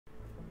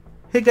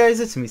Hey guys,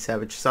 it's me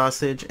Savage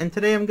Sausage, and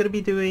today I'm going to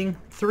be doing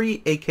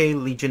 3 AK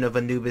Legion of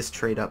Anubis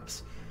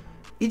trade-ups.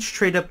 Each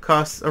trade-up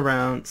costs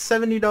around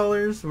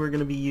 $70. We're going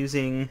to be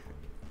using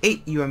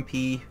 8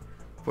 UMP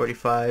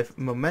 45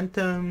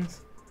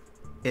 Momentums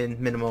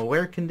in minimal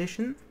wear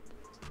condition,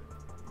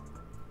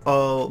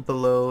 all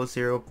below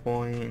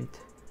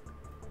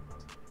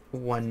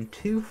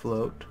 0.12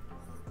 float,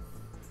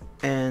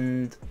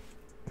 and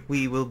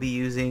we will be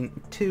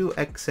using 2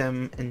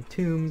 XM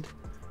Entombed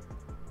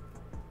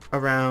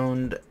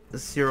around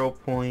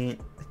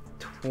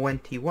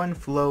 0.21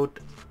 float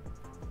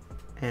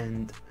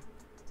and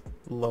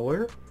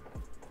lower.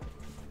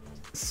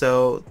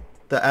 So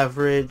the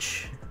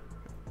average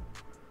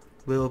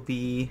will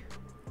be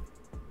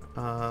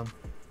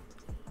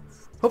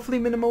hopefully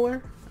minimal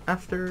wear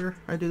after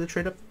I do the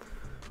trade up.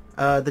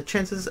 The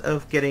chances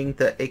of getting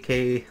the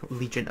AK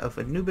Legion of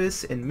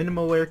Anubis in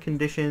minimal wear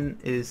condition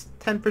is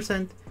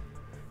 10%,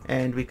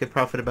 and we could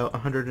profit about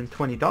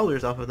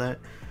 $120 off of that.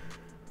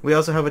 We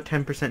also have a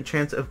 10%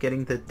 chance of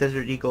getting the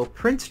Desert Eagle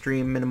Print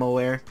Stream minimal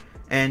wear,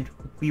 and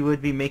we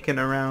would be making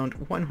around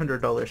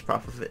 $100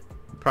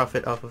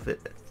 profit off of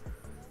it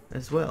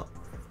as well.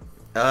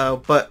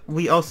 But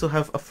we also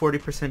have a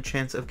 40%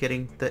 chance of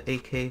getting the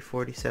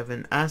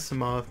AK-47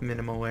 Asimov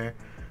minimal wear,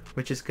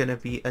 which is going to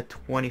be a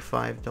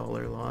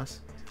 $25 loss.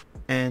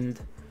 And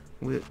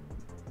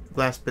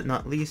last but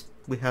not least,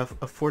 we have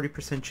a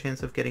 40%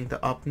 chance of getting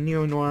the Op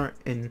Neo Noir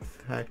in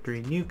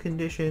factory new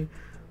condition,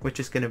 which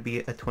is going to be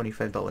a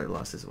 $25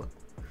 loss as well.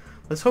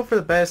 Let's hope for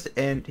the best,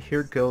 and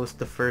here goes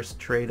the first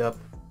trade up.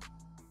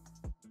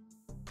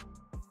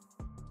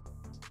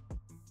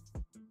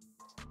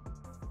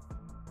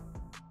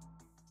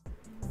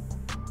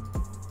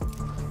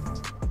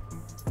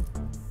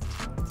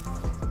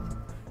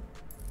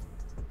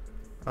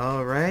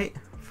 Alright,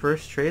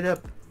 first trade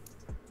up.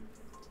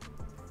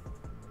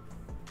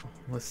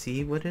 Let's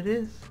see what it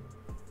is.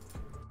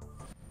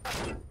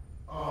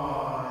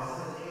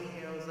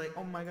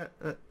 Oh my god.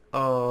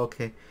 Oh,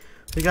 okay.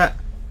 We got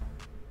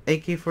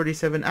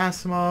AK-47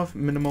 Asimov,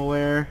 minimal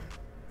wear.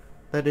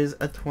 That is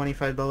a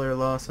 $25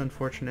 loss,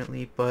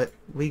 unfortunately, but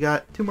we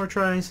got 2 more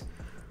tries.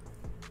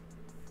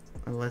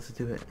 And let's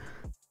do it.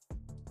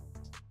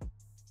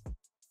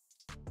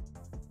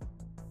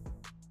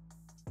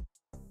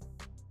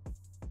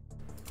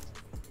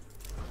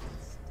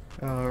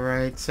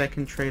 Alright,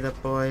 second trade up,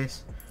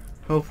 boys.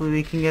 Hopefully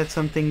we can get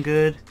something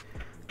good.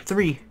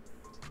 3,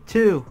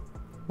 2,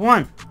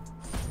 1.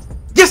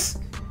 Yes!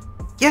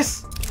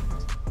 Yes!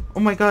 Oh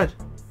my god.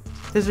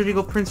 Desert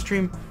Eagle Print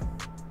Stream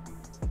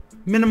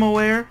minimal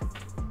wear.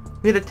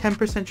 We had a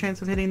 10%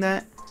 chance of hitting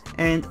that,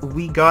 and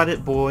we got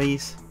it,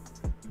 boys.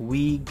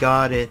 We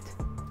got it.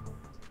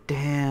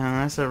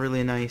 Damn, that's a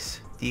really nice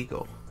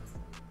deagle.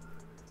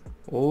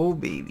 Oh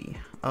baby.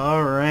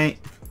 Alright,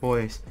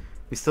 boys.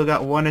 We still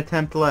got 1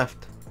 attempt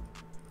left.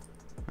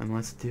 And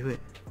let's do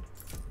it.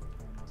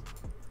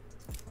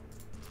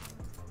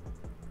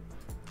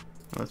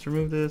 Let's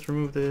remove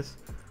this,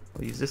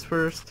 We'll use this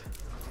first.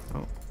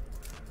 Oh.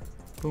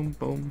 Boom,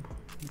 boom,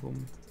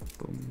 boom,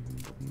 boom,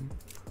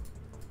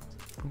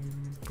 boom,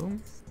 boom,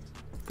 boom,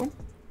 boom.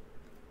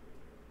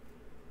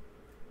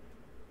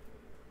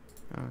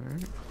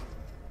 Alright.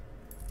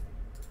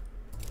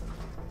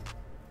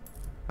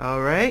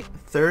 Alright,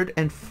 third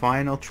and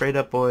final trade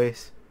up,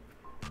 boys.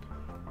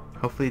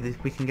 Hopefully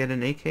we can get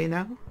an AK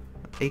now.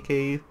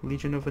 AK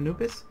Legion of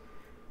Anubis.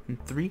 In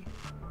 3,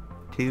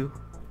 2,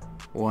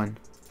 1.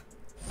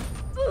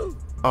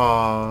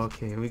 Oh,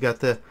 okay. We got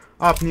the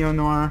Op Neo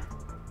Noir,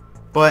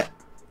 but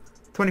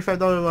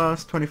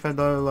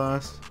 $25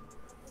 loss,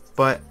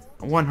 but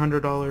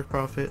 $100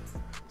 profit.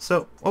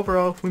 So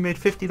overall, we made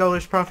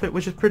 $50 profit,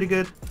 which is pretty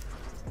good.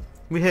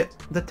 We hit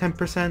the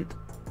 10%,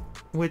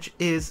 which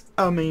is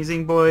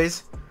amazing,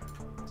 boys.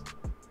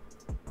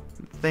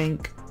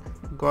 Thank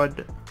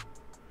God.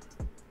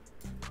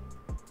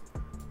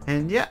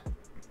 And yeah.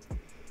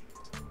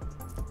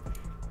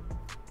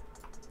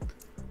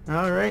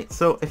 Alright,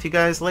 so if you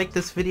guys like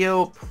this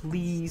video,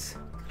 please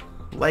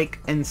like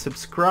and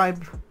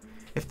subscribe.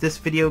 If this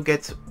video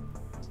gets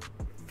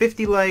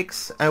 50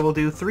 likes, I will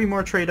do 3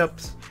 more trade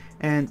ups.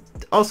 And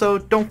also,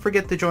 don't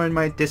forget to join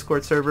my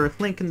Discord server,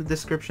 link in the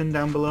description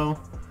down below.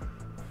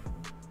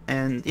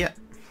 And yeah,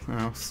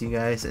 I'll see you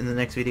guys in the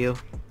next video.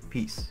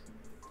 Peace.